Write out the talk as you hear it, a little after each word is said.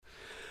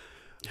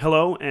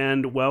Hello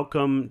and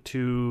welcome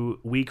to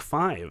week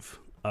 5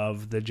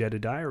 of the Jedediah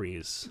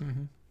Diaries.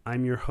 Mm-hmm.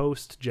 I'm your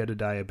host,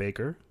 Jedediah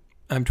Baker.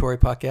 I'm Tori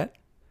Paquette.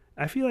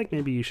 I feel like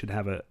maybe you should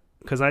have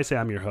because I say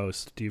I'm your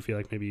host. Do you feel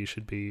like maybe you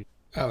should be...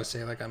 Oh,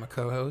 say like I'm a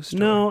co-host?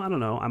 No, I don't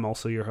know. I'm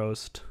also your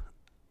host.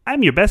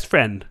 I'm your best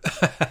friend.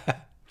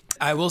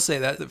 I will say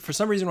that for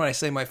some reason when I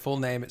say my full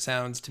name, it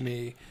sounds to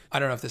me, I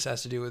don't know if this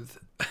has to do with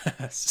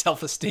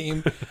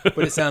self-esteem, but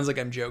it sounds like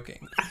I'm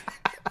joking.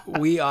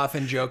 We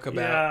often joke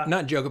about,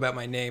 not joke about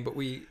my name, but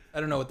I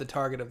don't know what the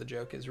target of the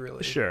joke is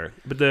really. Sure.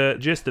 But the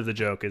gist of the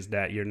joke is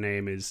that your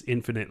name is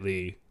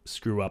infinitely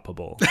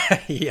screw-upable.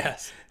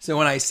 Yes. So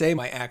when I say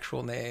my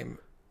actual name,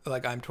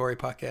 like I'm Tori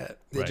Paquette,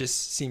 it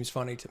just seems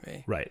funny to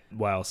me. Right.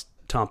 Whilst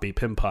Tompi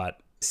Pimpot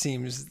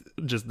seems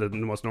just the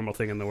most normal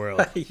thing in the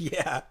world.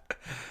 Yeah.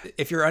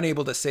 If you're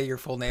unable to say your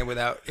full name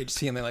without it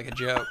seeming like a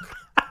joke,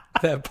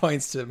 that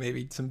points to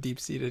maybe some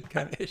deep-seated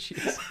kind of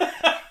issues.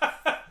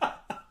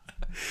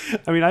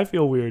 I mean, I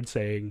feel weird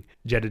saying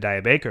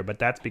Jedediah Baker, but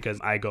that's because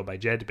I go by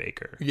Jed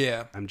Baker.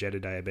 Yeah. I'm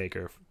Jedediah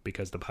Baker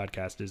because the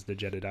podcast is the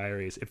Jedediah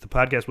Diaries. If the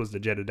podcast was the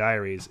Jedediah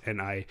Diaries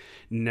and I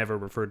never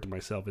referred to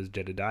myself as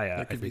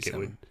Jedediah, I think it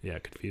would,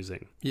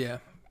 confusing. Yeah.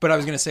 But I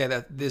was going to say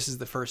that this is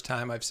the first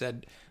time I've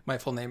said my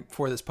full name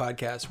for this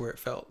podcast where it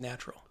felt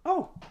natural.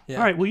 Oh, yeah.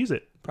 All right. We'll use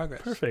it.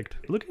 Progress. Perfect.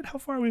 Look at how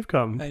far we've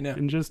come. I know.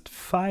 In just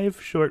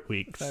 5 short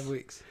weeks. 5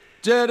 weeks.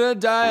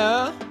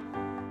 Jedediah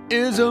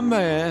is a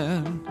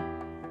man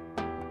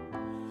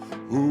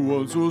who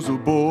once was a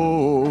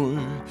boy,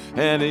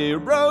 and he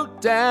wrote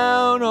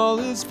down all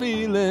his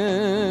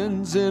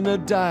feelings in a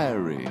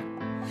diary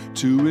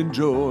to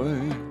enjoy.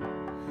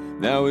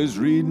 Now he's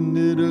reading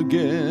it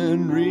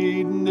again,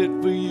 reading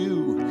it for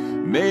you.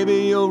 Maybe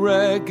you'll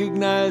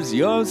recognize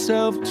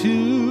yourself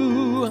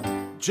too.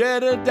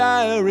 Jedediah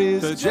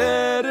Diaries, the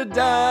Jedediah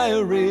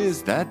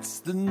Diaries,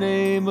 that's the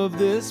name of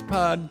this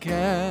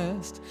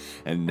podcast.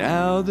 And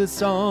now the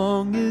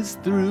song is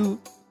through.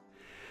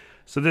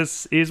 So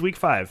this is week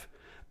 5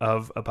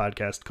 of a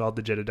podcast called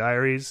the Jedediah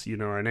Diaries. You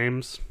know our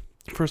names.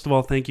 First of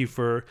all, thank you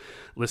for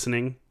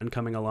listening and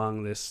coming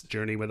along this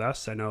journey with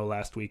us. I know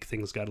last week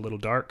things got a little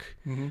dark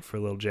for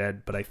little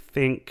Jed, but I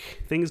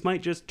think things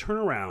might just turn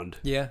around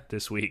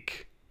this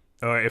week.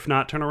 Or if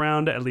not turn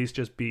around, at least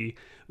just be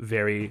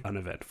very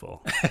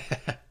uneventful.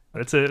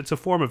 It's a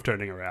form of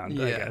turning around,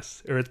 I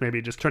guess. Or it's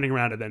maybe just turning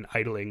around and then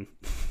idling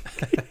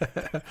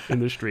in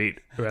the street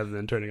rather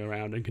than turning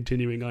around and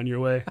continuing on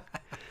your way.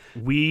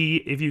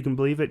 We, if you can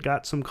believe it,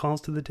 got some calls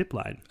to the tip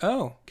line.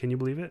 Oh. Can you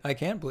believe it? I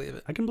can't believe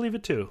it. I can believe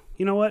it too.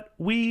 You know what?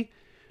 We,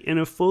 in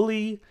a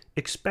fully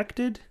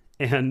expected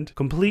and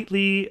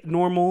completely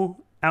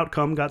normal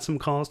outcome, got some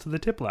calls to the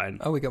tip line.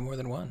 Oh, we got more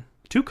than one.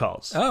 2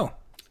 calls. Oh.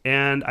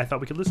 And I thought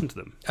we could listen to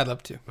them. I'd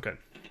love to. Okay.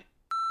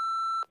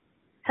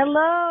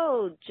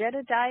 Hello,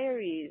 Jedediah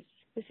Diaries.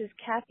 This is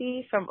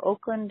Kathy from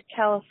Oakland,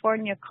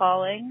 California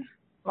calling.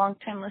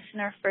 Long-time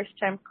listener,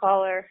 first-time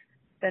caller.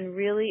 Been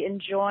really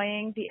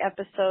enjoying the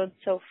episode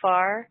so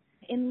far.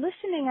 In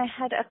listening, I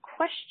had a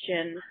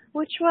question,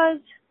 which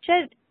was,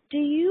 Jed, do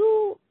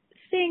you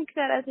think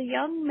that as a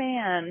young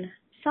man,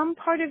 some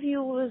part of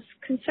you was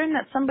concerned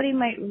that somebody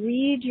might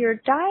read your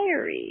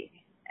diary,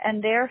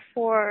 and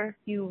therefore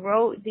you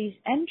wrote these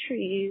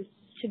entries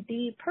to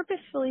be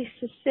purposefully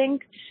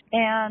succinct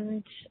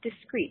and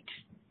discreet,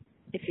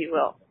 if you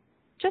will?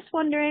 Just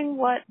wondering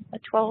what a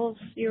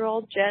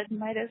 12-year-old Jed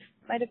might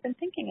have been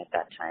thinking at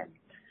that time.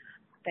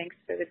 Thanks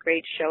for the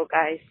great show,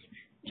 guys.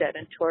 Jed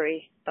and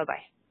Tori.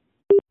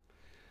 Bye-bye.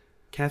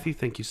 Kathy,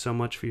 thank you so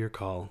much for your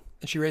call.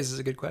 And she raises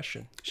a good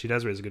question. She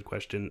does raise a good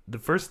question. The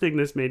first thing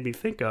this made me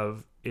think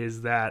of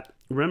is that,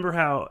 remember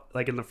how,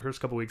 like, in the first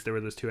couple weeks, there were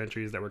those 2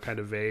 entries that were kind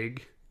of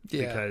vague?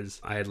 Yeah.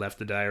 Because I had left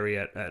the diary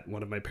at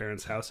one of my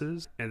parents'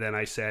 houses. And then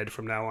I said,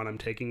 from now on, I'm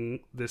taking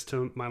this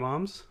to my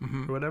mom's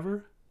or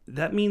whatever.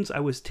 That means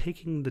I was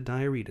taking the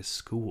diary to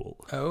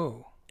school.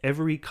 Oh.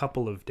 Every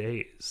couple of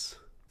days.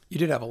 You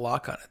did have a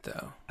lock on it,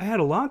 though. I had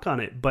a lock on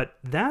it, but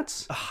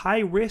that's a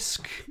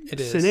high-risk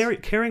is. scenario.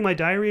 Carrying my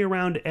diary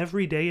around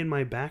every day in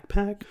my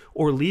backpack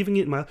or leaving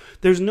it in my...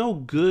 There's no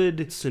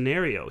good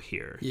scenario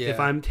here. Yeah. If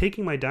I'm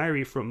taking my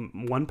diary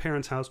from one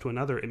parent's house to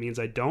another, it means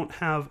I don't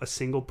have a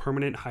single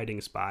permanent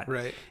hiding spot.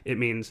 Right. It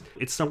means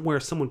it's somewhere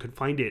someone could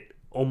find it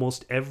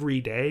almost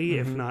every day,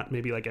 if not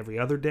maybe like every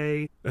other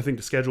day. I think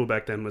the schedule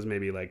back then was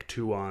maybe like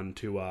 2 on,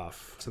 2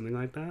 off, something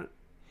like that.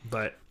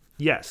 But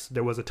yes,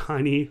 there was a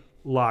tiny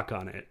lock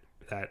on it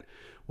that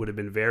would have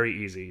been very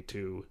easy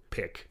to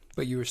pick.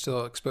 But you were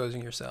still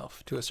exposing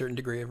yourself to a certain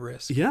degree of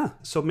risk. Yeah.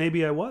 So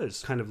maybe I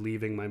was kind of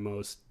leaving my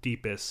most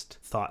deepest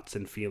thoughts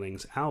and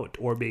feelings out,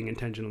 or being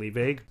intentionally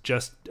vague,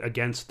 just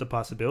against the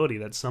possibility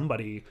that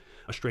somebody,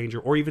 a stranger,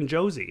 or even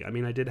Josie. I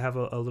mean, I did have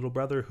a little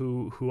brother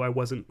who I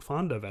wasn't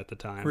fond of at the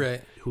time.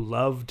 Right. Who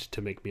loved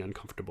to make me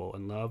uncomfortable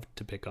and loved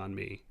to pick on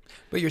me.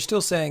 But you're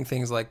still saying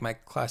things like, my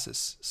class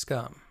is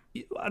scum.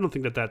 I don't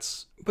think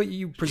that's... But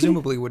you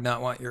presumably would not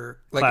want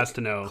your class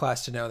to know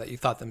that you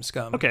thought them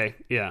scum. Okay,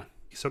 yeah.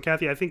 So,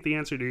 Kathy, I think the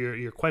answer to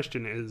your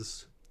question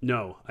is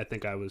no. I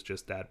think I was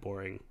just that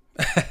boring.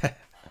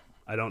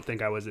 I don't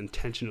think I was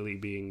intentionally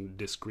being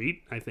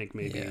discreet. I think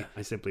maybe Yeah.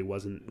 I simply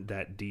wasn't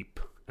that deep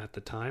at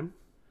the time.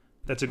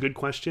 That's a good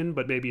question,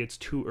 but maybe it's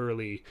too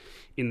early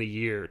in the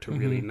year to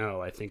really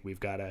know. I think we've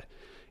got to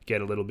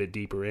get a little bit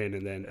deeper in,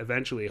 and then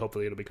eventually,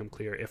 hopefully, it'll become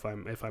clear if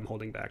I'm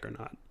holding back or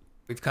not.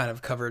 We've kind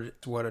of covered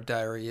what a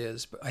diary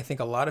is, but I think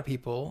a lot of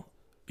people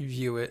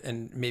view it,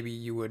 and maybe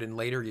you would in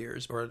later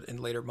years or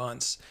in later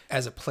months,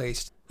 as a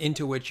place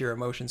into which your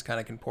emotions kind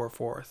of can pour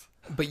forth.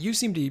 But you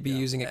seem to be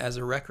using it as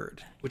a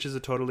record. Which is a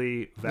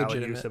totally valid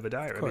Legitimate, use of a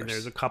diary. of I mean, course.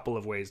 there's a couple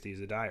of ways to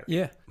use a diary.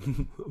 Yeah.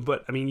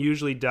 But, I mean,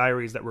 usually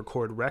diaries that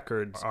record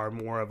records are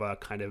more of a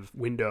kind of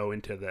window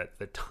into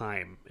the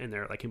time, and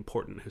they're like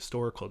important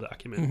historical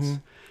documents.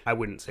 I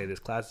wouldn't say this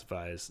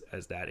classifies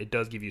as that. It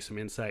does give you some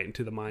insight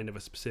into the mind of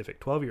a specific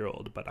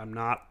 12-year-old, but I'm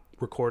not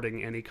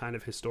recording any kind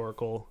of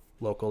historical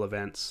local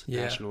events,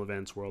 Yeah. national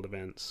events, world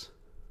events.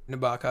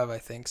 Nabokov, I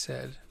think,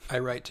 said, I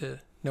write to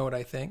know what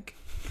I think.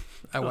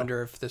 I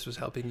wonder if this was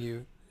helping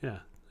you Yeah.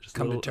 Just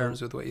come to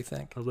terms with what you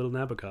think. a little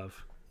Nabokov.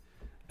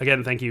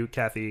 Again, thank you,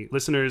 Kathy.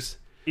 Listeners,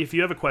 if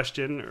you have a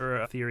question or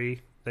a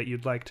theory that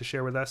you'd like to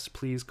share with us,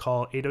 please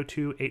call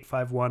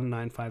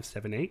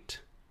 802-851-9578.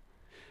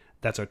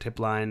 That's our tip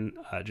line.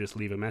 Just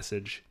leave a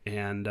message,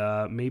 and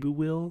maybe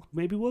we'll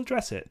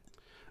address it.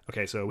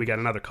 Okay, so we got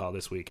another call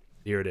this week.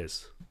 Here it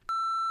is.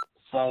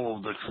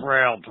 Follow the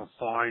trail to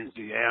find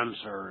the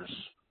answers.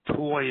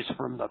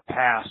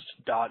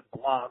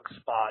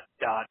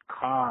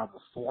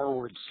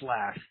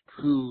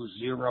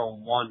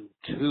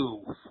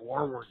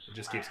 toysfromthepast.blogspot.com/2012 It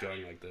just keeps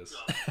going like this.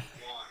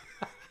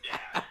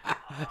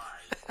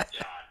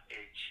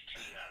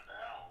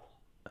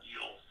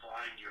 You'll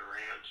find your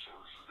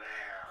answers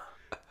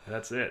there.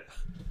 That's it.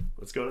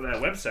 Let's go to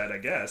that website, I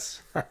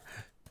guess. Oh,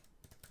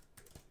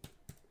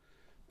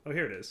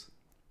 here it is.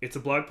 It's a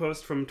blog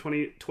post from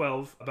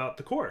 2012 about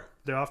the Corps,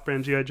 the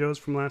off-brand G.I. Joes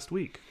from last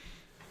week.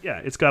 Yeah,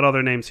 it's got all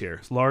their names here.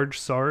 It's Large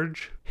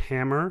Sarge,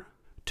 Hammer,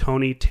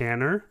 Tony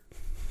Tanner.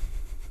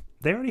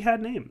 They already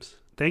had names.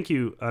 Thank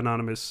you,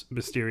 anonymous,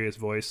 mysterious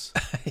voice,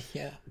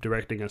 Yeah.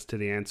 directing us to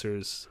the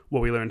answers.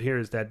 What we learned here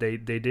is that they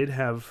did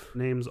have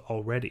names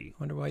already.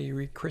 Wonder why you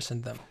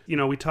rechristened them. You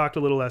know, we talked a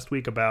little last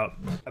week about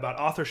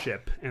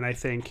authorship, and I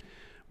think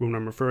when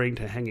I'm referring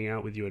to hanging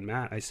out with you and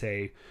Matt, I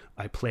say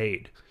I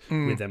played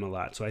with them a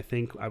lot. So I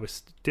think I was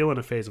still in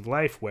a phase of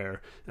life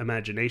where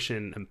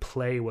imagination and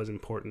play was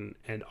important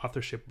and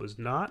authorship was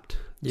not.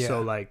 Yeah.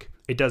 So like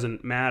it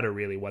doesn't matter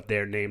really what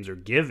their names are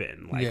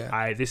given. Like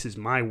Yeah. this is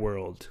my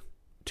world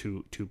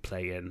to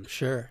play in.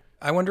 Sure.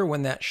 I wonder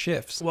when that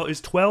shifts. Well, is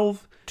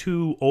 12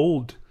 too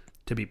old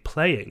to be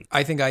playing?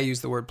 I think I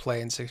used the word play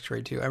in 6th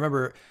grade too. I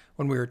remember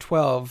when we were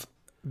 12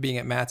 being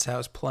at Matt's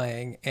house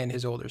playing, and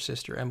his older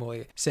sister,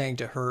 Emily, saying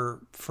to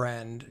her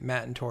friend,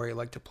 Matt and Tori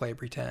like to play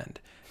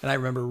pretend. And I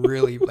remember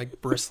really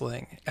like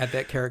bristling at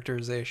that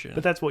characterization.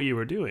 But that's what you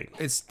were doing.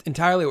 It's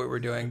entirely what we're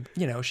doing.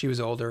 You know, she was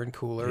older and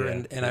cooler,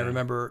 Yeah, and I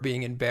remember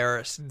being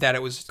embarrassed that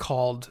it was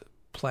called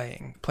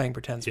playing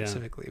pretend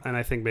specifically. And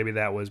I think maybe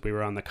that was, we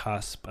were on the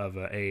cusp of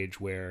an age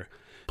where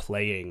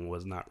playing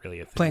was not really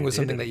a thing. Playing we was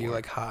did something that you anymore.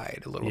 like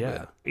hide a little Yeah.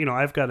 bit. You know,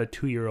 I've got a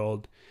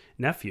 2-year-old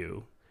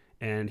nephew,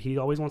 and he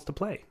always wants to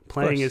play.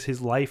 Playing course. is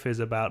his life is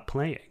about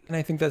playing. And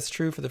I think that's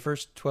true for the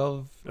first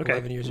 12, Okay,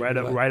 11 years right of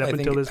your up- life. right up I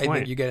until think, this I point.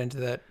 think you get into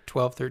that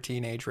 12,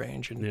 13 age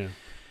range. And Yeah.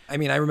 I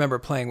mean, I remember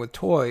playing with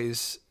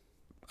toys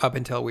up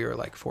until we were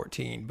like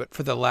 14, but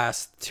for the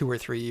last 2 or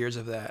 3 years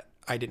of that,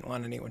 I didn't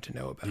want anyone to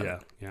know about Yeah.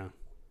 it. Yeah.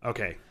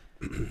 Okay.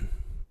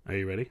 Are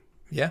you ready?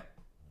 Yeah.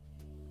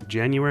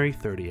 January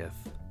 30th.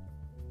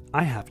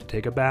 I have to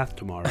take a bath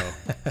tomorrow.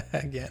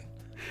 Again.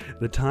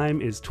 The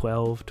time is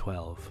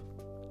 12:12.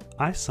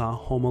 I saw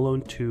Home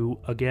Alone 2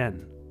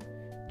 again.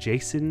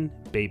 Jason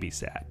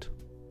babysat.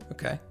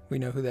 Okay. We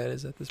know who that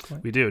is at this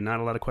point. We do. Not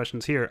a lot of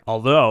questions here.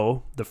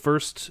 Although the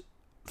first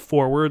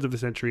 4 words of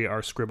this entry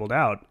are scribbled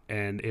out,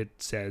 and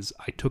it says,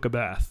 I took a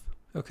bath.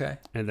 Okay.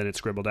 And then it's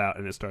scribbled out,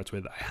 and it starts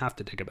with, I have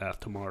to take a bath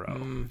tomorrow.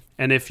 Mm.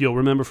 And if you'll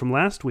remember from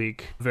last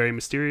week, very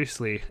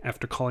mysteriously,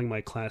 after calling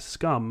my class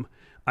scum,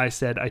 I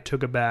said I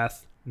took a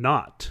bath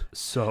not.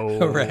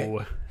 So...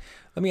 Right.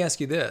 Let me ask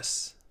you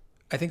this.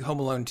 I think Home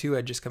Alone 2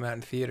 had just come out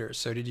in theaters,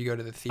 so did you go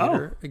to the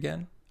theater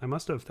again? I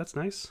must have. That's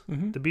nice.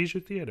 Mm-hmm. The Bijou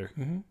Theater.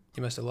 Mm-hmm.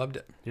 You must have loved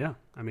it. Yeah.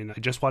 I mean, I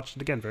just watched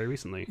it again very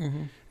recently,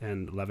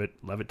 and love it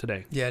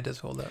today. Yeah, it does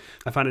hold up.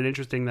 I find it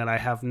interesting that I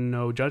have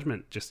no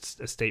judgment,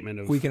 just a statement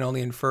of... We can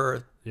only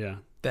infer Yeah.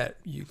 that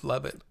you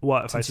love it.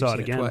 Well, if Since I saw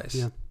you've it seen it again. twice.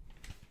 Yeah.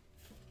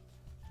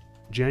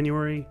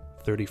 January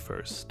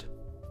 31st.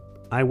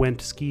 I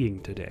went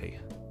skiing today.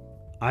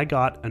 I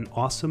got an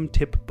awesome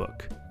tip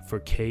book for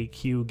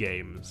KQ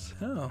Games.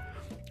 Oh.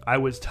 I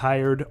was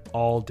tired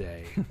all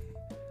day.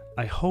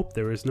 I hope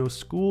there is no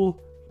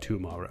school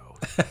tomorrow.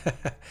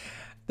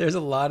 There's a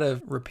lot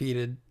of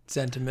repeated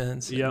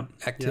sentiments and Yep,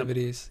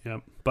 activities.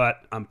 Yep. But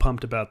I'm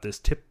pumped about this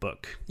tip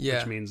book, Yeah.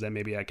 which means that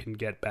maybe I can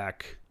get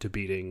back to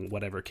beating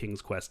whatever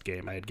King's Quest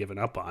game I had given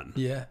up on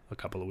Yeah. a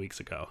couple of weeks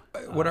ago.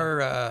 What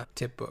are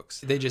tip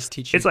books? They just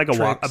teach you It's like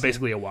tricks and-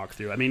 basically a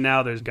walkthrough. I mean,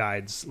 now there's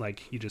guides,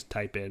 like you just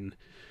type in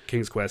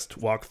King's Quest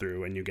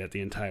walkthrough and you get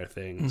the entire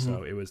thing.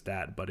 So it was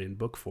that, but in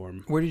book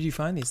form. Where did you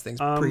find these things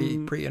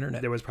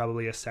pre-internet? There was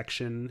probably a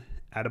section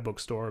at a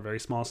bookstore, a very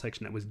small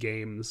section that was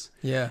games.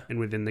 Yeah. And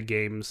within the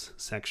games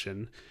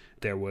section,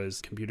 there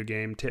was computer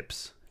game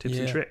tips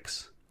and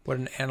tricks. What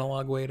an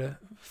analog way to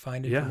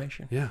find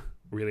information. Yeah.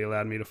 Really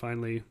allowed me to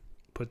finally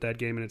put that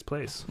game in its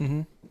place.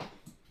 Mm-hmm.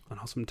 An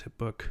awesome tip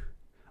book.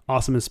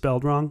 Awesome is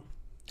spelled wrong.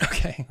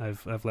 Okay.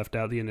 I've left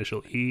out the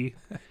initial E.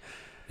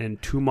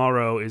 And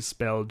tomorrow is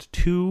spelled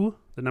 2,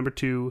 the number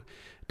 2,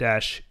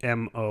 dash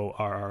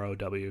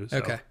MORROW. So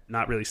okay.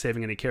 Not really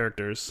saving any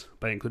characters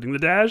by including the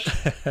dash,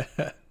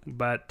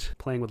 but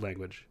playing with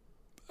language.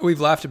 We've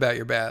laughed about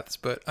your baths,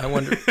 but I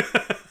wonder...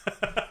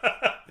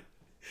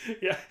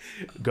 Yeah.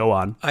 Go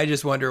on. I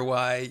just wonder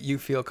why you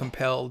feel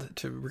compelled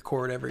to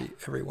record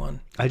every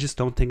one. I just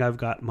don't think I've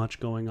got much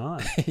going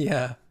on.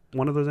 Yeah.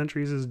 One of those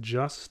entries is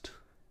just...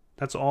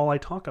 That's all I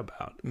talk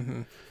about.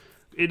 Mm-hmm.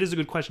 It is a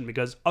good question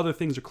because other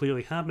things are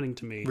clearly happening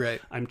to me.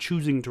 Right. I'm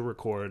choosing to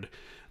record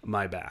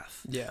my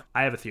bath. Yeah.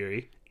 I have a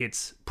theory.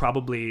 It's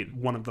probably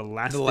one of the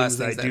last things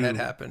I do that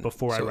happened.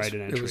 before I write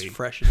an entry. It was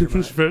fresh in your mind. It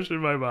was fresh in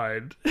my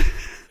mind.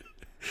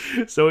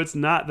 So it's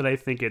not that I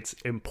think it's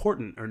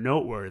important or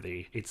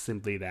noteworthy. It's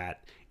simply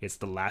that it's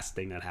the last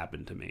thing that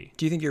happened to me.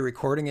 Do you think you're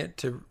recording it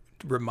to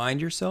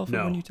remind yourself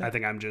of when you I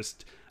think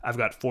I've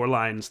got 4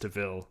 lines to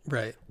fill.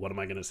 Right. What am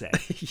I going to say?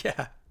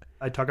 Yeah.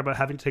 I talk about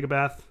having to take a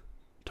bath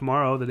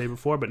tomorrow, the day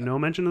before, but no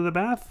mention of the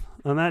bath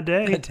on that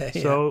day.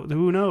 So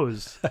who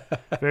knows?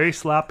 Very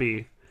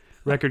sloppy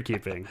record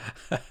keeping.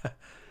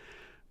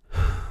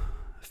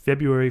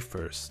 February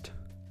 1st.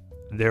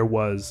 There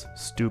was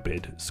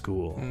stupid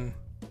school.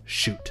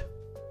 Shoot.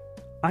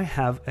 I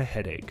have a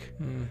headache.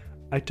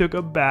 I took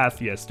a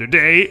bath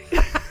yesterday.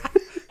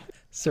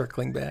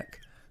 Circling back.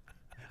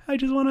 I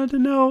just wanted to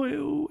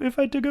know if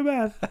I took a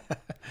bath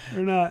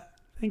or not.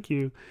 Thank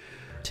you.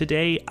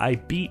 Today I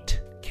beat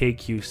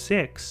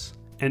KQ6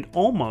 and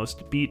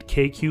almost beat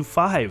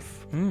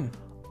KQ5.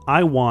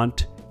 I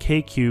want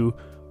KQ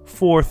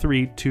 4,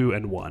 3, 2,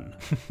 and 1.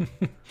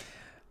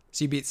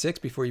 So you beat 6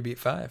 before you beat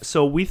 5.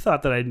 So we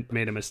thought that I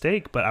made a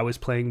mistake, but I was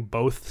playing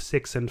both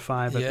 6 and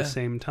 5 at the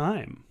same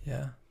time.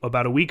 Yeah.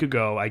 About a week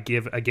ago, I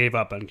gave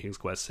up on King's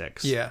Quest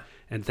 6. Yeah.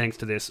 And thanks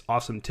to this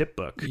awesome tip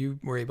book. You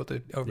were able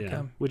to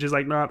overcome. Yeah. Which is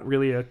like not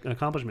really an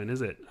accomplishment,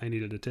 is it? I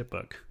needed a tip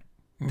book.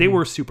 They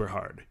were super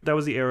hard. That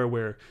was the era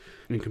where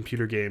in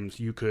computer games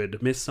you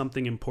could miss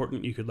something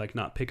important. You could like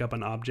not pick up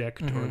an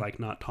object or like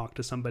not talk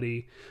to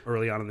somebody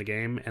early on in the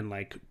game, and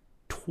like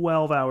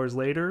 12 hours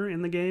later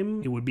in the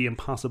game, it would be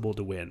impossible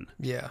to win.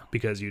 Yeah.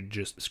 Because you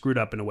just screwed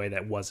up in a way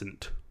that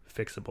wasn't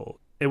fixable.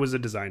 It was a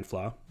design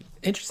flaw.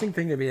 Interesting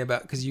thing to me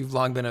about, because you've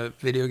long been a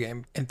video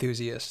game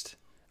enthusiast.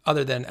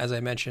 Other than, as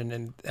I mentioned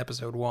in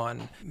episode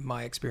 1,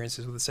 my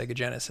experiences with the Sega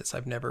Genesis,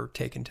 I've never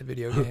taken to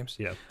video games.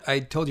 Yeah.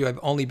 I told you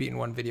I've only beaten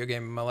one video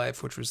game in my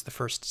life, which was the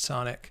first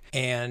Sonic.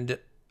 And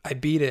I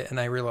beat it and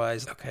I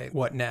realized, okay,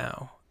 what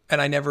now?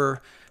 And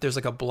there's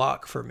like a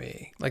block for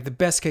me. Like the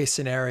best case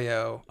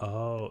scenario.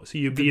 Oh, so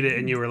you beat it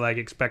and you were like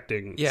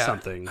expecting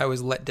something. I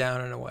was let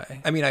down in a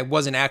way. I mean, I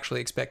wasn't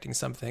actually expecting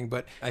something,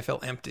 but I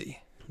felt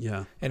empty.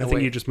 Yeah. I In a think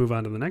way. you just move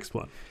on to the next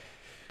one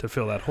to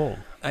fill that hole.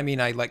 I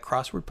mean, I like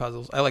crossword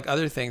puzzles. I like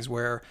other things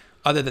where,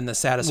 other than the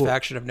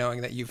satisfaction of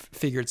knowing that you've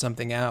figured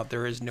something out,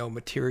 there is no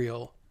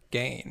material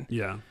gain.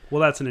 Yeah.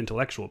 Well, that's an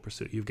intellectual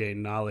pursuit. You've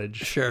gained knowledge.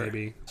 Sure.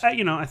 Maybe.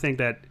 I think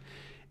that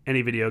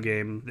any video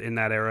game in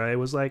that era, it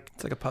was like...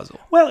 It's like a puzzle.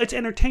 Well, it's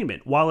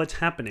entertainment while it's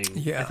happening.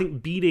 Yeah. I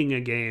think beating a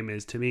game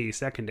is, to me,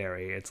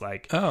 secondary. It's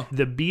like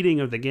the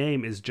beating of the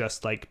game is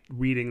just like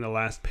reading the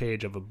last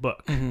page of a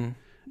book. Mm-hmm.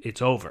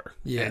 It's over.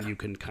 Yeah. And you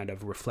can kind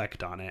of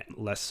reflect on it,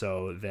 less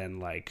so than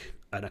like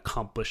an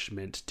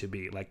accomplishment to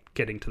be like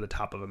getting to the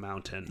top of a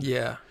mountain.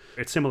 Yeah.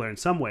 It's similar in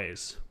some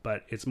ways,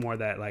 but it's more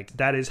that like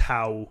that is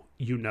how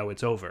you know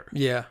it's over.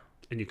 Yeah.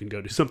 And you can go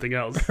do something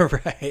else.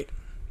 Right.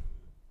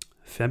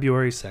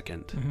 February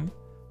 2nd.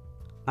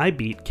 I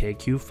beat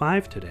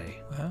KQ5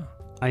 today. Wow.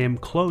 I am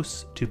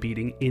close to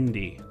beating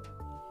Indy.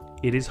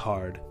 It is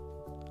hard.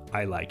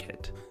 I like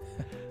it.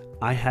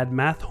 I had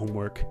math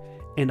homework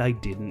and I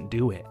didn't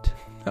do it.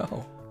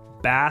 Oh.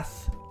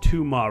 Bath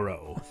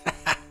tomorrow.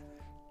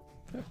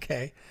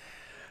 Okay.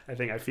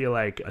 I feel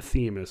like a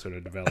theme is sort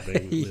of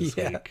developing this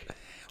week.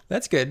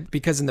 That's good,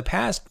 because in the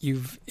past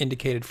you've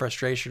indicated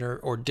frustration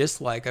or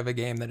dislike of a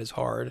game that is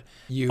hard.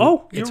 You're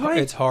right.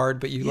 It's hard,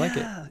 but you like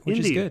it, which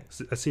is good.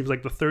 It seems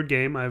like the third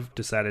game I've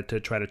decided to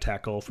try to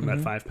tackle from that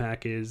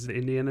 5-pack is the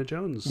Indiana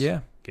Jones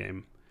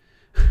game.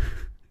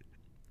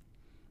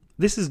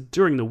 This is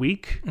during the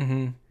week.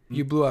 Mm-hmm.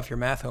 You blew off your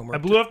math homework. I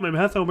blew off my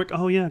math homework.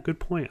 Oh, yeah, good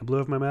point. I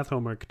blew off my math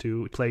homework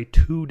to play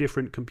 2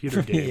 different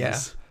computer games. Yeah.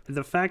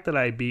 The fact that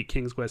I beat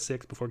King's Quest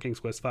 6 before King's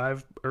Quest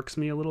 5 irks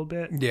me a little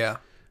bit. Yeah.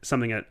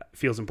 Something that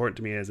feels important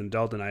to me as an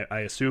adult, and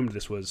I assumed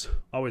this was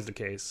always the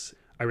case.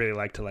 I really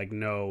like to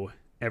know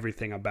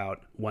everything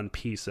about one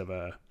piece of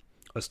a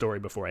a story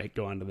before I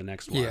go on to the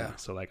next one. Yeah.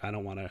 So like, I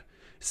don't want to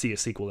see a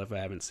sequel if I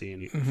haven't seen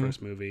the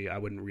first movie. I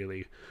wouldn't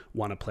really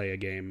want to play a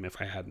game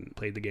if I hadn't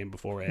played the game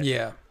before it.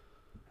 Yeah.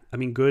 I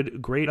mean,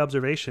 great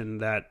observation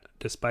that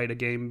despite a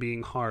game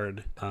being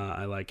hard,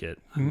 I like it.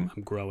 I'm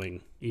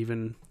growing,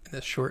 even In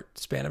a short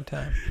span of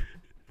time.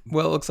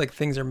 Well, it looks like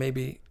things are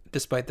maybe,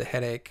 despite the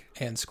headache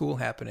and school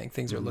happening,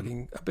 things are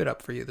looking a bit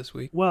up for you this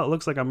week. Well, it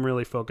looks like I'm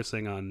really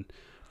focusing on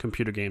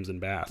computer games and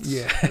baths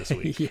this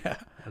week. Yeah.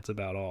 That's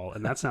about all.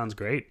 And that sounds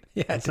great.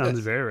 Yeah, That it sounds does.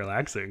 very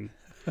relaxing.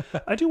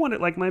 I do want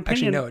it, like, my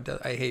opinion. Actually, no, it does.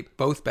 I hate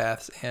both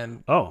baths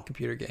and Oh,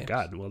 computer games.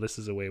 God. Well, this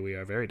is a way we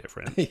are very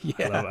different.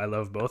 Yeah. I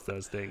love both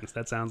those things.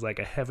 That sounds like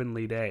a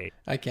heavenly day.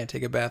 I can't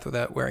take a bath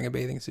without wearing a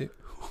bathing suit.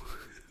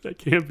 That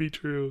can't be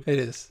true. It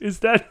is. Is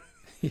that...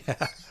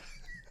 Yeah.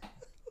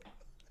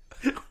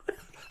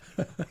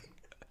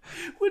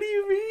 What do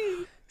you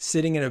mean?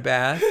 Sitting in a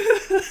bath,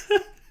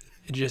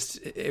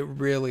 it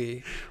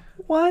really...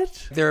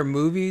 What? There are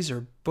movies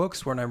or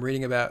books when I'm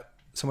reading about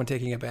someone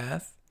taking a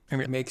bath,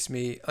 and it makes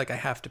me, like, I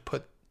have to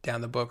put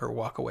down the book or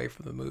walk away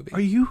from the movie.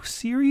 Are you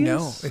serious?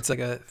 No, it's like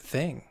a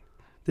thing.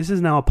 This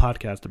is now a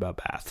podcast about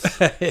baths.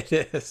 It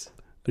is.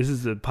 This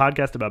is a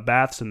podcast about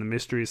baths and the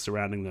mysteries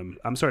surrounding them.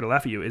 I'm sorry to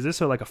laugh at you. Is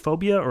this like a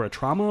phobia or a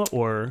trauma,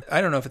 or I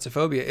don't know if it's a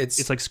phobia.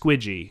 It's like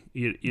squidgy?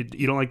 You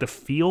don't like the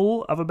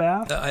feel of a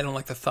bath? I don't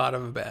like the thought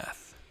of a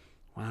bath.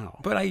 Wow.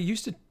 But I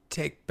used to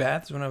take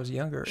baths when I was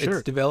younger. Sure.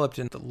 It's developed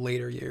in the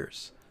later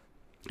years.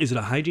 Is it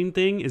a hygiene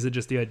thing? Is it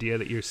just the idea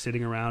that you're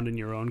sitting around in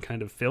your own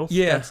kind of filth?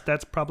 Yeah.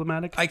 That's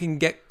problematic? I can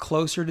get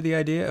closer to the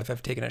idea if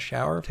I've taken a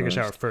shower Take first. a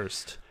shower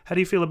first. How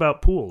do you feel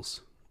about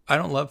pools? I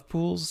don't love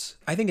pools.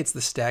 I think it's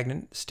the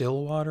stagnant,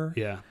 still water.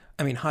 Yeah.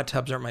 I mean, hot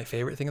tubs aren't my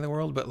favorite thing in the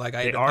world, but like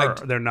They're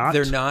not? They're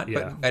not,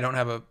 Yeah. but I don't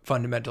have a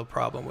fundamental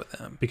problem with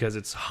them. Because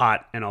it's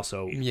hot and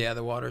also... Yeah,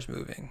 the water's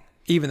moving.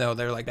 Even though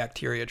they're like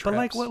bacteria traps. But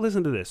like, what?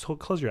 Listen to this.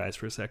 Close your eyes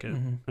for a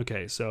second.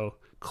 Okay, so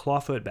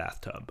clawfoot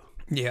bathtub.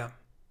 Yeah.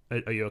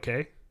 Are you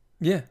okay?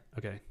 Yeah.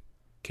 Okay.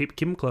 Keep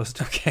them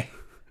closed. Okay.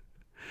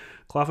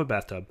 Clawfoot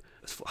bathtub.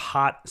 It's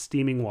hot,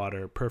 steaming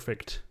water,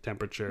 perfect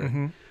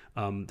temperature.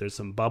 There's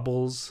some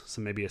bubbles,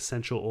 some maybe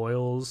essential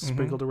oils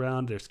sprinkled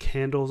around. There's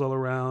candles all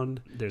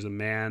around. There's a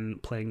man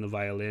playing the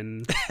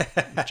violin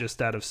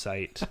just out of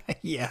sight.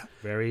 Yeah.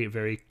 Very,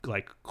 very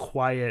like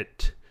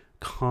quiet,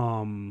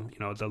 calm. You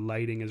know, the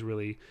lighting is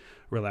really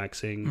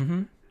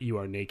relaxing. You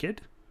are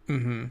naked,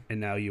 and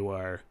now you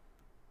are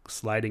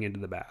sliding into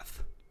the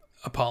bath.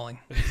 Appalling.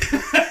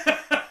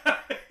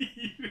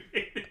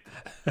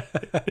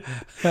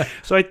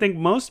 So I think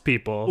most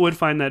people would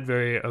find that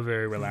a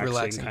very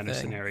relaxing kind of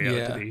thing. scenario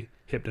Yeah. to be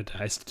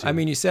hypnotized to. I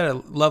mean, you said a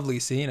lovely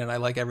scene, and I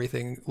like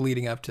everything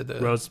leading up to the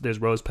there's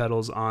rose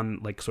petals on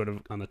like sort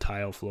of on the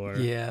tile floor.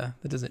 Yeah,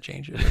 that doesn't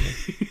change it. For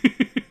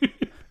me.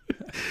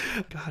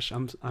 Gosh,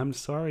 I'm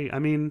sorry. I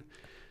mean,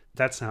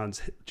 that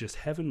sounds just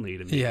heavenly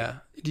to me. Yeah.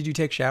 Did you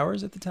take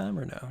showers at the time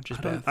or no?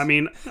 Just baths? I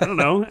mean, I don't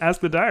know. Ask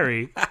the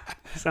diary.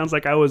 Sounds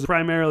like I was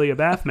primarily a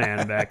bath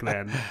man back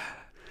then.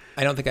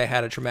 I don't think I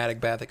had a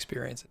traumatic bath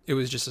experience. It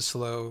was just a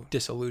slow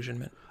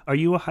disillusionment. Are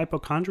you a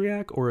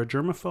hypochondriac or a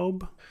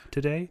germaphobe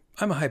today?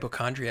 I'm a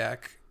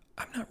hypochondriac.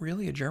 I'm not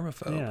really a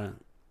germaphobe. Yeah.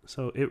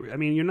 So,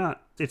 you're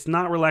not, it's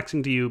not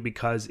relaxing to you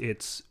because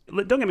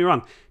don't get me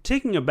wrong,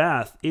 taking a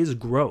bath is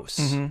gross.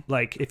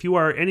 Like, if you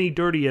are any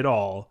dirty at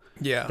all,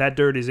 Yeah. that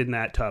dirt is in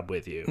that tub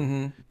with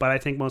you. But I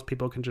think most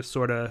people can just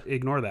sort of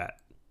ignore that,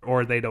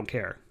 or they don't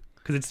care.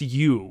 Because it's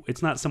you.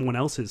 It's not someone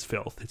else's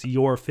filth. It's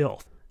your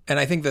filth. And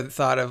I think the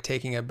thought of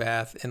taking a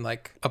bath in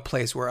like a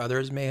place where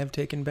others may have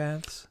taken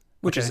baths,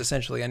 which is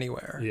essentially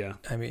anywhere. Yeah.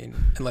 I mean,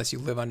 unless you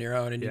live on your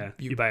own and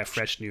you buy a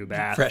fresh new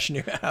bath fresh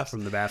new house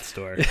from the bath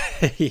store.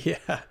 Yeah.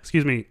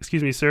 Excuse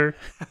me, sir.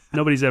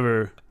 Nobody's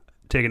ever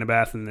taken a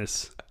bath in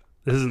this.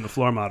 This isn't the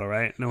floor model,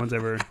 right? No one's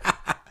ever.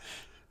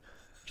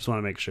 Just want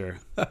to make sure.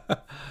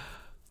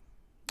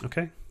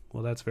 Okay.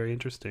 Well, that's very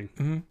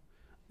interesting.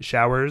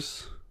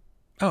 Showers.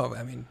 Oh,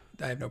 I mean,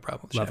 I have no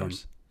problem with Love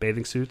showers. them.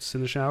 Bathing suits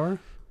in the shower.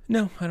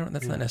 No, I don't.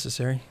 That's not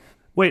necessary.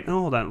 Wait, no,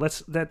 hold on.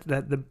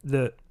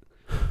 The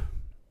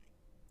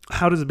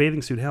how does a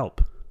bathing suit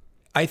help?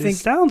 I It think.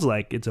 sounds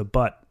like it's a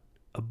butt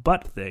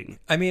thing.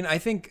 I mean, I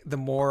think the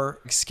more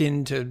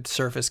skin to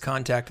surface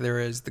contact there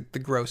is, the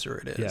grosser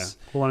it Yeah. is.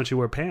 Well, why don't you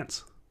wear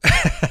pants?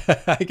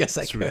 I guess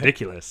I It's could.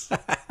 ridiculous.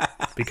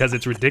 Because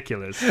it's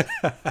ridiculous.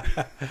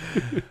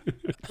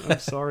 I'm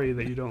sorry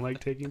that you don't like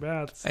taking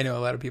baths. I know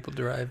a lot of people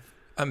derive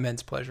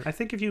immense pleasure. I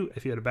think if you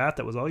had a bath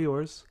that was all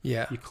yours,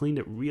 Yeah. you cleaned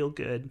it real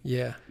good,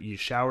 Yeah. you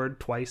showered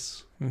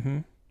twice,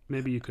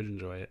 maybe you could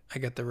enjoy it. I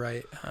got the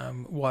right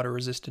water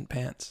resistant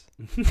pants.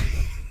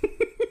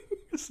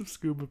 Some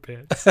scuba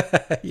pants.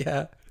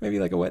 Yeah. Maybe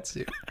like a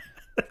wetsuit.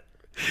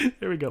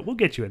 There we go. We'll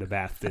get you in a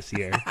bath this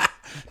year.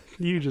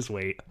 You just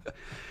wait.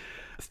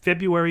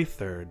 February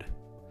 3rd.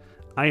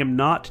 I am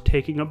not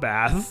taking a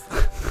bath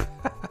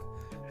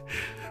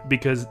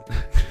because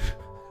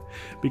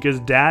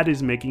Dad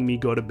is making me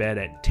go to bed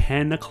at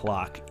 10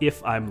 o'clock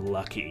if I'm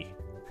lucky.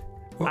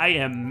 Well- I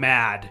am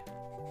mad.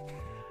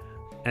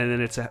 And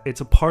then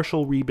it's a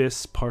partial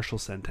rebus, partial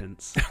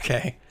sentence.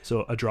 Okay.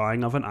 So a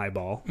drawing of an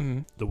eyeball,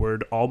 the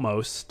word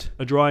almost,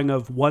 a drawing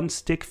of one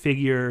stick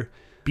figure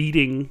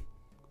beating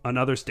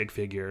another stick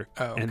figure,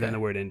 and then the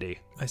word indie.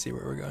 I see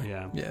where we're going.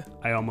 Yeah.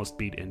 I almost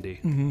beat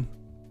indie. Mm-hmm.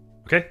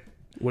 Okay.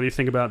 What do you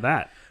think about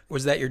that?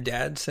 Was that your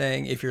dad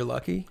saying, if you're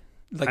lucky?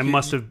 Like I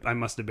must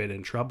have been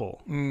in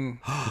trouble.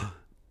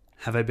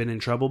 Have I been in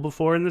trouble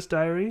before in this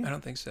diary? I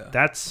don't think so.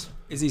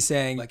 Is he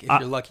saying, like, if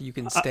you're lucky, you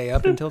can stay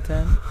up until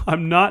 10?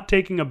 I'm not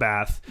taking a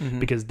bath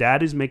because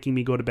Dad is making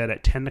me go to bed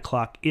at 10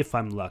 o'clock if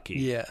I'm lucky.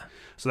 Yeah.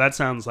 So that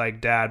sounds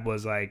like Dad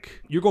was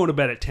like, you're going to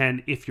bed at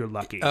 10 if you're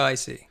lucky. Oh, I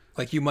see.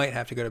 Like, you might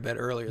have to go to bed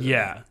earlier than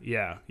that.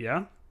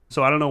 Yeah.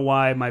 So I don't know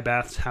why my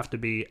baths have to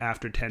be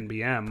after 10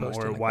 p.m.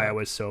 or why I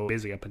was so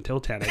busy up until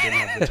 10. I didn't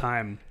have the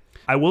time.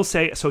 I will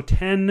say, so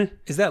 10...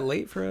 Is that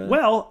late for a...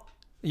 Well...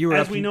 You were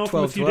as up we know 12,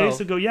 from a few 12. days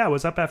ago, I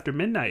was up after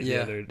midnight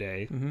the other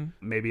day. Mm-hmm.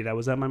 Maybe that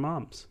was at my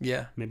mom's.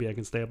 Yeah. Maybe I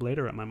can stay up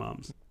later at my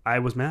mom's. I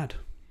was mad.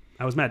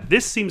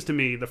 This seems to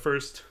me the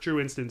first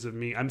true instance of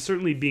me. I'm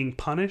certainly being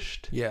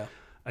punished. Yeah.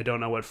 I don't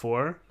know what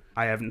for.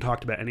 I haven't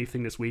talked about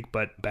anything this week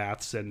but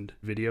baths and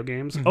video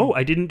games. Mm-hmm. Oh,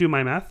 I didn't do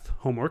my math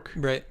homework.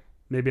 Right.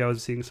 Maybe I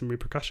was seeing some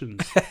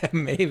repercussions.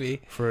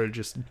 Maybe. For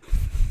just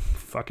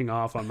fucking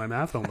off on my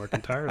math homework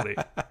entirely.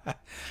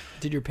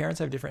 Did your parents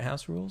have different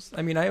house rules?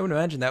 I mean, I would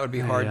imagine that would be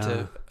hard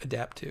to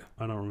adapt to.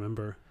 I don't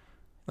remember.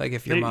 Like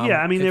if your mom... Yeah,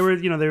 I mean, they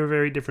were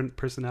very different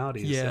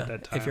personalities at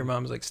that time. If your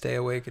mom's like, stay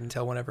awake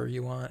until whenever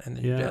you want. And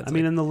then your dad's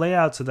in the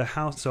layouts of the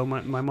house, so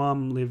my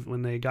mom lived,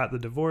 when they got the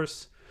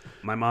divorce,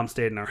 my mom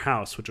stayed in our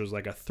house, which was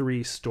like a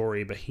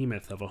 3-story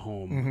behemoth of a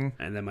home.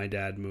 Mm-hmm. And then my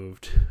dad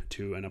moved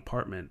to an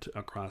apartment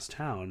across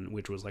town,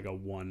 which was like a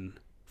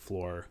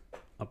 1-floor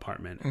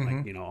apartment.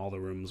 Mm-hmm. Like, all the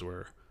rooms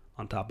were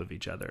on top of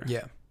each other.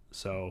 Yeah.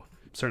 So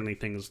certainly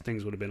things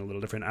would have been a little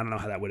different. I don't know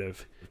how that would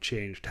have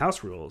changed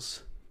house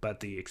rules,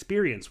 but the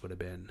experience would have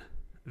been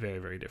very,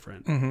 very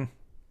different. Mm-hmm.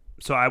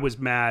 So I was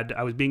mad.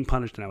 I was being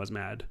punished and I was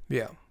mad.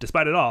 Yeah.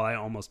 Despite it all, I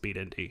almost beat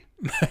Indy.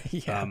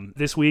 Yeah.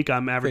 This week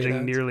I'm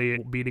averaging nearly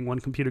beating one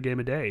computer game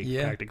a day,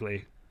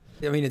 practically.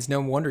 I mean, it's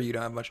no wonder you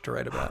don't have much to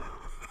write about.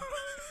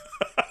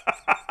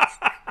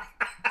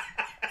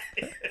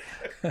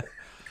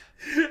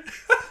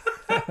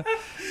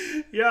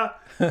 Yeah,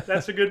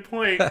 that's a good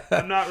point.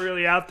 I'm not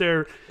really out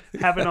there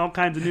having all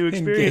kinds of new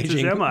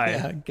experiences, am I?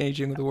 Yeah,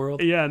 engaging with the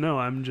world. Yeah, no,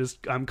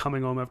 I'm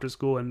coming home after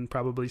school and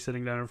probably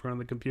sitting down in front of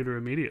the computer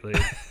immediately.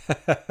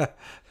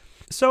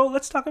 So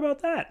let's talk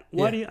about that.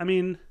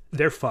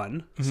 They're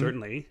fun,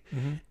 certainly,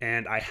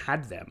 and I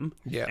had them.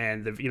 Yeah,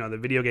 and the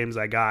video games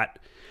I got,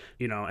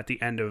 at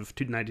the end of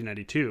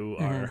 1992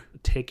 are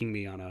taking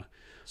me on a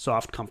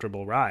soft,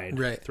 comfortable ride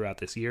throughout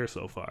this year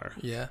so far.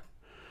 Yeah.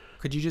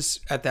 Could you just,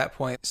 at that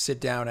point,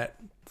 sit down at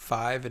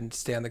 5 and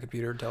stay on the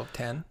computer until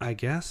 10? I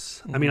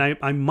guess. Mm-hmm. I mean,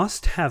 I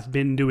must have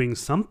been doing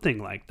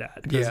something like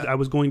that because I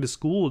was going to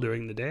school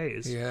during the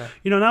days. Yeah.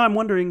 Now I'm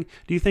wondering,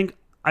 do you think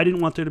I didn't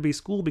want there to be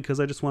school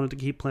because I just wanted to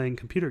keep playing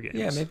computer games?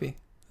 Yeah, maybe.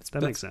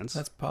 That makes sense.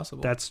 That's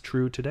possible. That's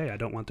true today. I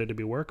don't want there to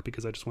be work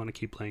because I just want to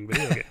keep playing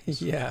video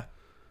games. Yeah.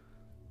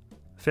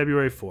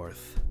 February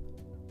 4th.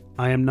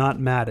 I am not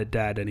mad at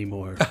Dad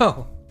anymore.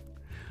 Oh.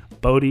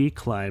 Bodhi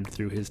climbed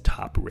through his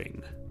top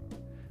ring.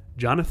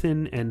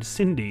 Jonathan and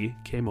Cindy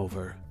came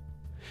over.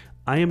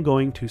 I am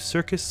going to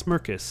Circus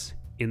Smirkus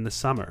in the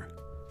summer.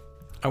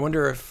 I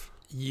wonder if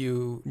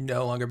you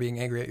no longer being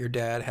angry at your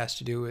dad has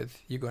to do with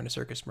you going to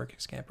Circus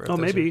Smirkus camp. Or if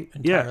maybe.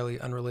 Entirely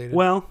unrelated.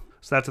 Well,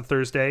 so that's a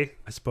Thursday.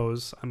 I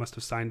suppose I must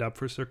have signed up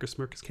for Circus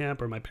Smirkus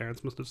camp, or my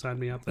parents must have signed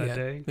me up that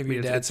day. Maybe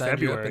your dad signed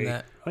you up in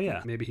that. Oh,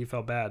 yeah. Maybe he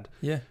felt bad.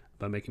 Yeah.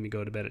 By making me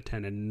go to bed at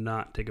 10 and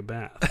not take a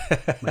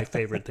bath. My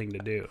favorite thing to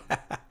do.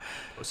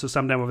 So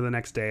sometime over the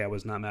next day, I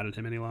was not mad at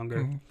him any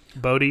longer.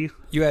 Mm-hmm. Bodhi.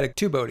 You had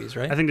 2 Bodhis,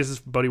 right? I think this is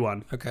Bodhi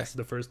 1. Okay. This is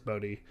the first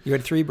Bodhi. You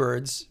had 3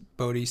 birds,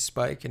 Bodhi,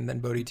 Spike, and then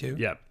Bodhi 2?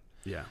 Yep.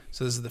 Yeah.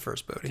 So this is the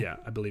first Bodhi. Yeah,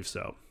 I believe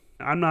so.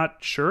 I'm not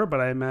sure,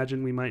 but I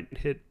imagine we might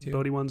hit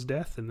Bodhi 1's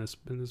death in this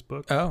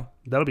book. Oh.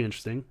 That'll be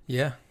interesting.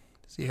 Yeah.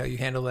 See how you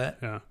handle that.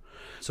 Yeah.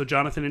 So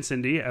Jonathan and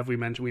Cindy, as we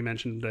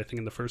mentioned, I think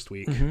in the first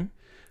week. Mm-hmm.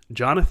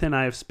 Jonathan,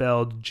 I have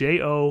spelled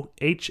Johnathin.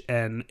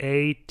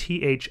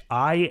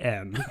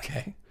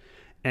 Okay.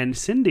 And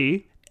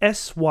Cindy,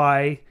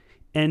 Syndy.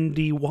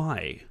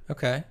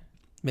 Okay.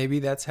 Maybe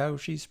that's how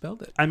she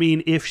spelled it. I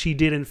mean, if she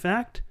did in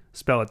fact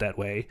spell it that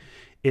way,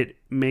 it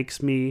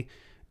makes me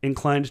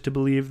inclined to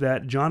believe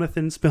that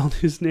Jonathan spelled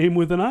his name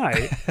with an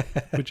I,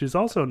 which is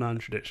also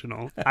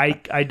non-traditional.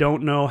 I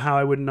don't know how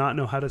I would not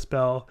know how to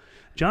spell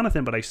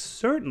Jonathan, but I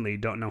certainly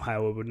don't know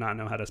how I would not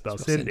know how to spell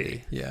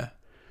Cindy. Yeah.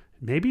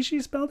 Maybe she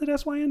spelled it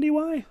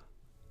Syndy.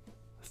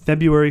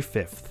 February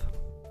 5th.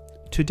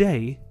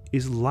 Today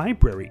is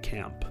library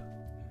camp.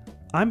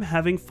 I'm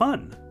having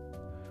fun.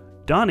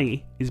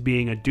 Donnie is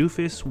being a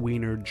doofus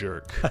wiener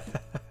jerk.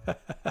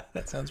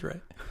 That sounds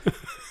right.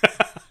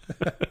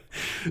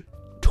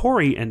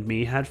 Tori and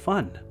me had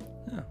fun.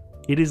 Oh.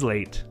 It is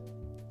late.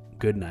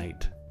 Good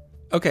night.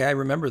 Okay, I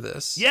remember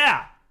this.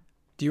 Yeah!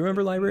 Do you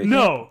remember library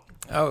No! camp?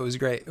 Oh, it was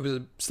great. It was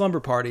a slumber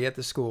party at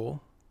the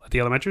school. the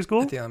elementary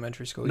school? At the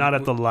elementary school. Not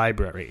at the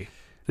library.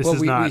 This well,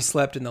 is we not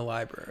slept in the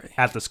library.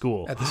 at the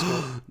school. At the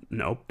school.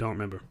 Nope, don't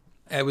remember.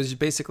 It was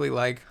basically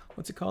like,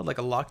 what's it called? Like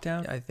a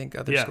lockdown? I think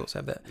other Yeah. schools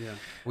have that. Yeah.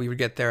 We would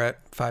get there at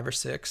 5 or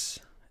 6,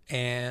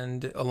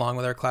 and along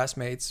with our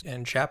classmates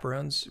and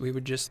chaperones, we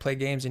would just play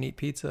games and eat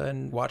pizza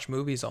and watch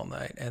movies all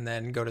night, and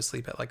then go to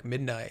sleep at like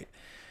midnight,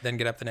 then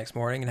get up the next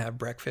morning and have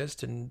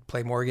breakfast and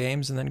play more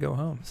games and then go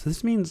home. So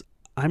this means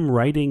I'm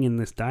writing in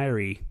this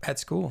diary At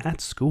school. at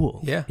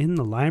school. Yeah. In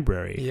the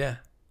library. Yeah.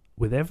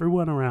 With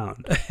everyone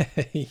around.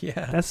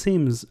 Yeah. That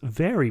seems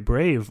very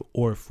brave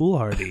or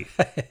foolhardy.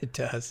 It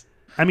does.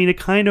 I mean, it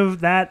kind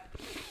of that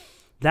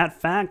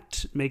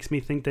fact makes me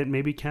think that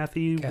maybe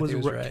Kathy was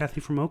right.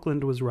 Kathy from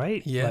Oakland was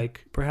right. Yeah.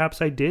 Like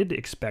perhaps I did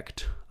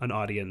expect an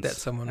audience That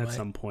someone at might.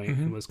 some point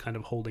Mhm. and was kind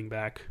of holding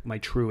back my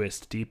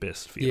truest,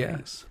 deepest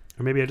feelings.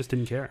 Or maybe I just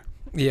didn't care.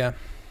 Yeah.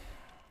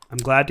 I'm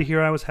glad to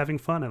hear I was having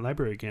fun at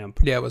library camp.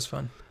 Yeah, it was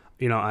fun.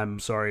 You know, I'm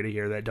sorry to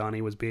hear that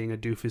Donnie was being a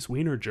doofus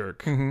wiener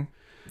jerk. Mm-hmm.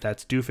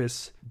 That's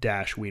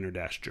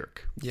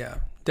doofus-wiener-jerk. Yeah.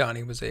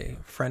 Donnie was a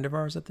friend of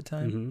ours at the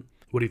time. Mm-hmm.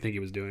 What do you think he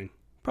was doing?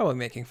 Probably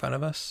making fun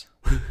of us.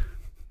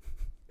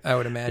 I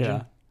would imagine.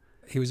 Yeah.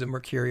 He was a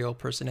mercurial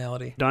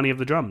personality. Donnie of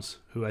the Drums,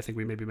 who I think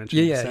we maybe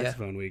mentioned Yeah, in yeah,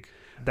 Saxophone Week.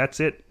 That's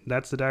it.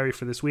 That's the diary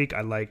for this week.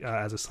 I like,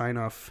 as a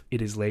sign-off,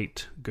 it is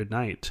late. Good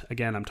night.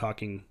 Again, I'm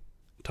talking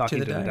to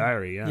the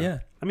diary. Yeah. Yeah.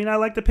 I mean, I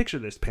like the picture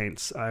this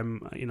paints.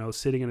 I'm,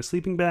 sitting in a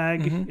sleeping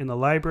bag Mm-hmm. in the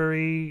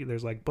library.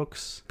 There's like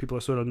books. People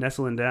are sort of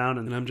nestling down,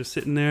 and I'm just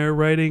sitting there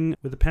writing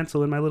with a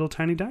pencil in my little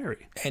tiny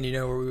diary. And you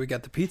know where we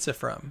got the pizza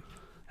from?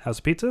 House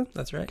of Pizza?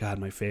 That's right. God,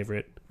 my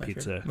favorite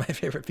pizza. My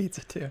favorite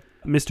pizza, too.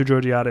 Mr.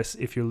 Georgiadis,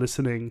 if you're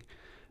listening,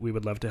 we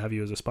would love to have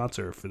you as a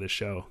sponsor for this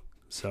show.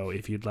 So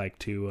if you'd like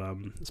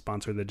to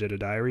sponsor the Jedi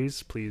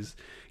Diaries, please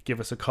give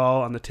us a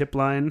call on the tip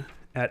line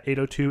at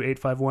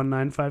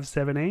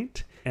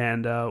 802-851-9578,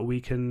 and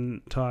we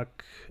can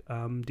talk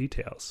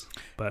details.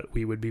 But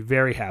we would be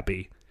very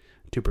happy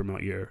to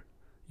promote your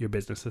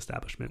business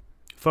establishment.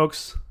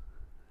 Folks,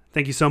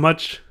 thank you so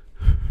much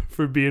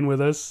for being with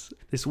us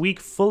this week.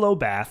 Full o'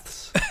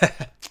 baths.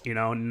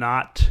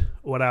 Not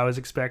what I was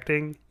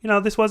expecting.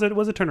 This was a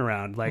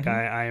turnaround. Like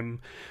I'm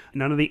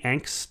none of the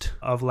angst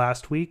of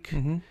last week.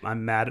 Mm-hmm.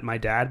 I'm mad at my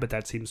dad, but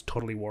that seems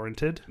totally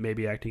warranted.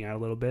 Maybe acting out a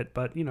little bit,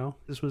 but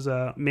this was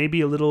maybe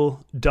a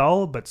little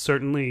dull, but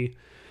certainly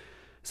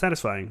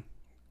satisfying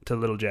to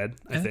little Jed,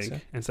 I think, so.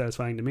 and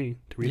satisfying to me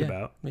to read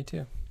about. Me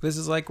too. This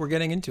is like we're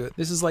getting into it.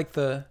 This is like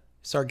the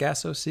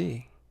Sargasso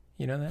Sea.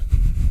 You know that?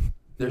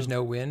 There's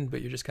no wind,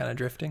 but you're just kind of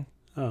drifting.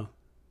 Oh,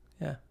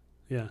 Yeah.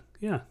 yeah.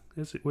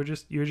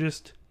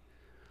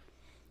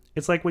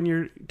 It's like when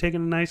you're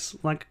taking a nice,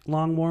 like,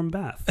 long, warm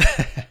bath.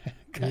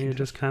 And you're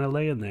just kind of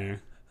laying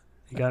there.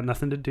 You got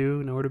nothing to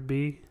do, nowhere to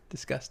be.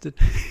 Disgusted.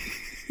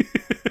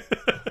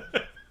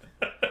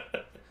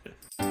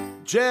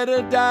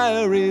 Jedi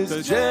Diaries, the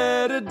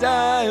Jedi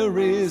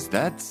Diaries,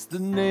 that's the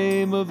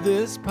name of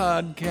this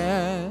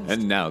podcast.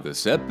 And now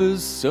this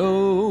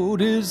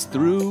episode is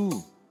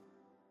through.